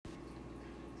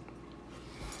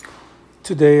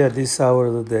Today, at this hour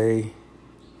of the day,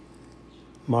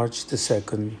 March the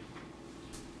 2nd,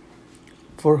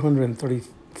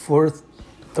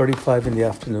 4:35 in the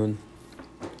afternoon,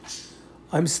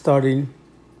 I'm starting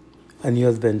a new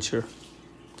adventure.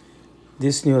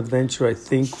 This new adventure, I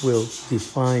think, will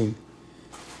define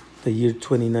the year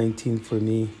 2019 for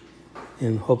me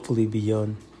and hopefully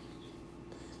beyond.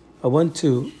 I want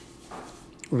to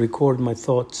record my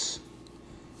thoughts,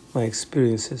 my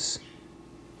experiences,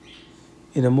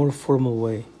 in a more formal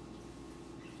way.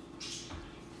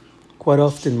 Quite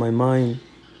often my mind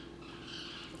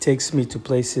takes me to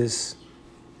places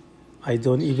I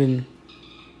don't even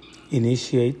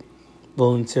initiate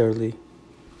voluntarily.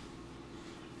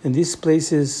 And these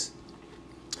places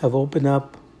have opened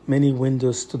up many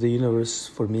windows to the universe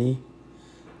for me,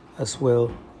 as well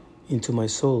into my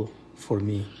soul for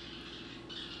me.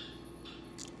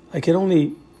 I can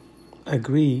only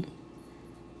agree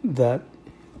that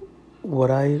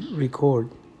what I record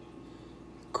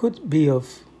could be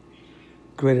of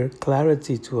greater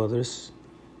clarity to others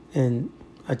and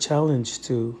a challenge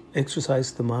to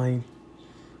exercise the mind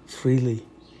freely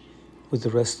with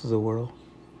the rest of the world,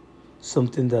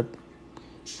 something that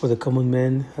for the common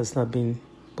man has not been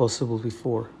possible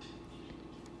before.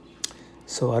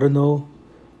 So I don't know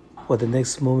what the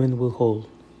next moment will hold,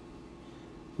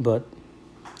 but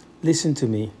listen to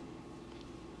me.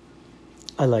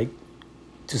 I like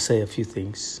to say a few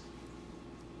things.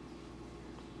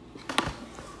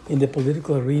 In the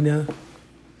political arena,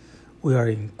 we are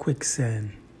in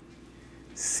quicksand,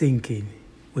 sinking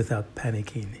without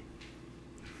panicking.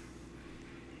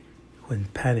 When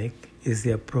panic is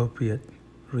the appropriate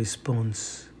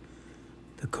response,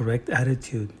 the correct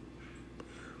attitude,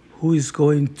 who is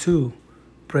going to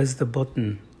press the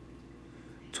button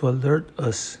to alert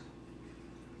us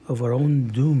of our own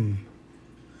doom,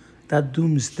 that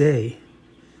doomsday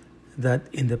that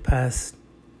in the past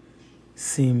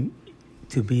seemed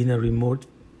to be in a remote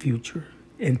future.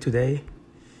 And today,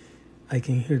 I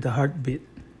can hear the heartbeat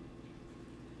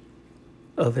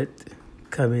of it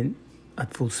coming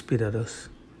at full speed at us.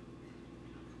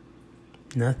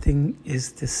 Nothing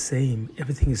is the same.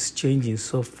 Everything is changing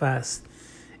so fast,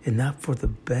 and not for the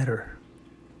better.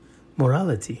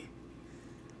 Morality.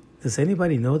 Does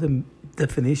anybody know the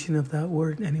definition of that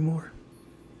word anymore?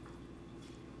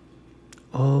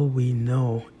 All we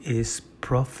know is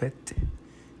profit.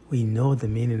 We know the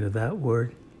meaning of that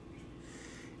word.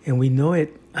 And we know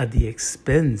it at the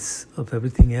expense of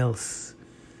everything else,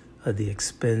 at the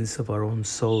expense of our own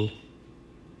soul.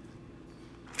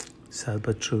 Sad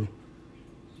but true.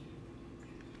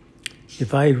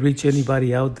 If I reach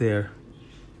anybody out there,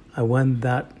 I want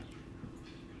that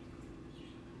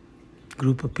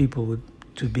group of people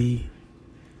to be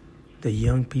the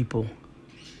young people,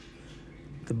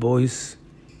 the boys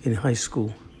in high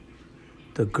school,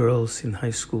 the girls in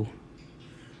high school,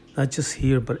 not just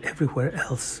here but everywhere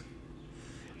else.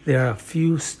 There are a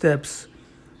few steps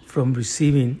from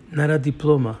receiving not a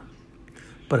diploma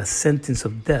but a sentence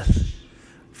of death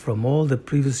from all the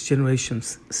previous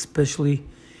generations, especially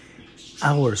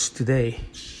ours today,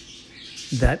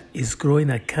 that is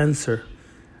growing a cancer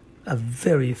at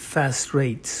very fast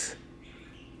rates,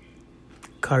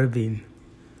 carving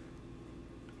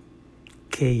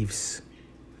caves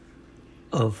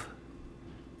of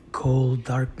cold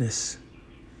darkness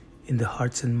in the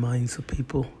hearts and minds of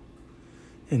people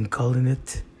and calling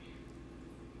it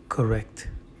correct.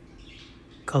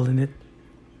 Calling it,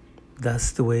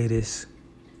 that's the way it is.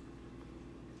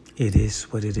 It is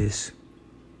what it is.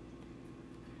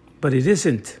 But it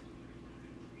isn't.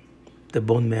 The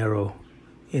bone marrow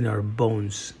in our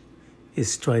bones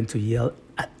is trying to yell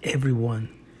at everyone.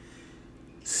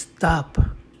 Stop,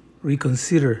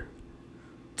 reconsider,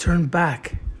 turn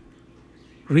back,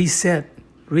 reset.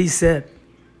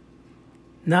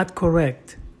 Not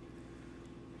correct.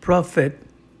 Profit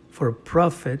for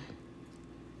profit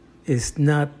is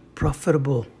not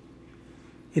profitable.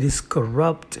 It is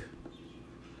corrupt.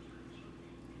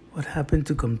 What happened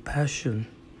to compassion?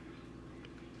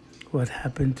 What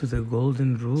happened to the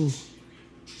golden rule?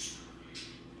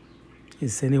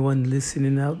 Is anyone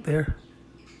listening out there?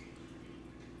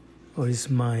 Or is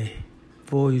my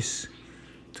voice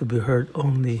to be heard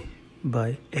only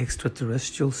by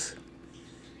extraterrestrials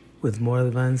with more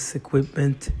advanced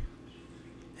equipment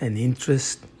and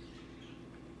interest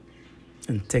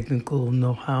and technical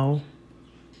know-how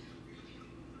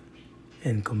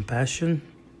and compassion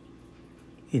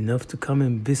enough to come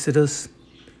and visit us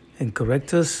and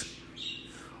correct us?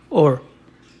 Or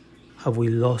have we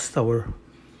lost our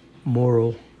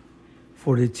moral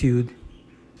fortitude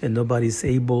and nobody's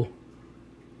able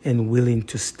and willing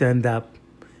to stand up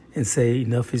and say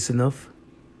enough is enough,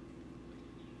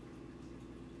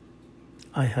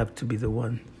 I have to be the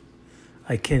one.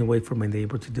 I can't wait for my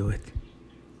neighbor to do it.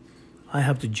 I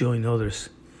have to join others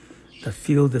that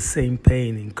feel the same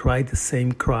pain and cry the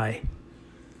same cry.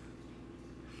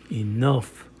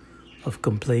 Enough of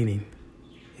complaining.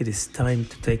 It is time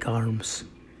to take arms.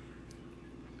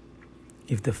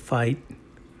 If the fight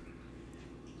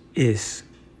is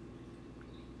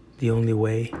the only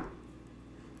way,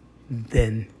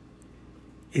 then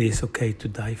it is okay to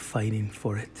die fighting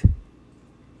for it.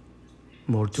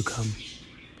 More to come.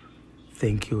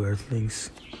 Thank you,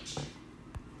 Earthlings.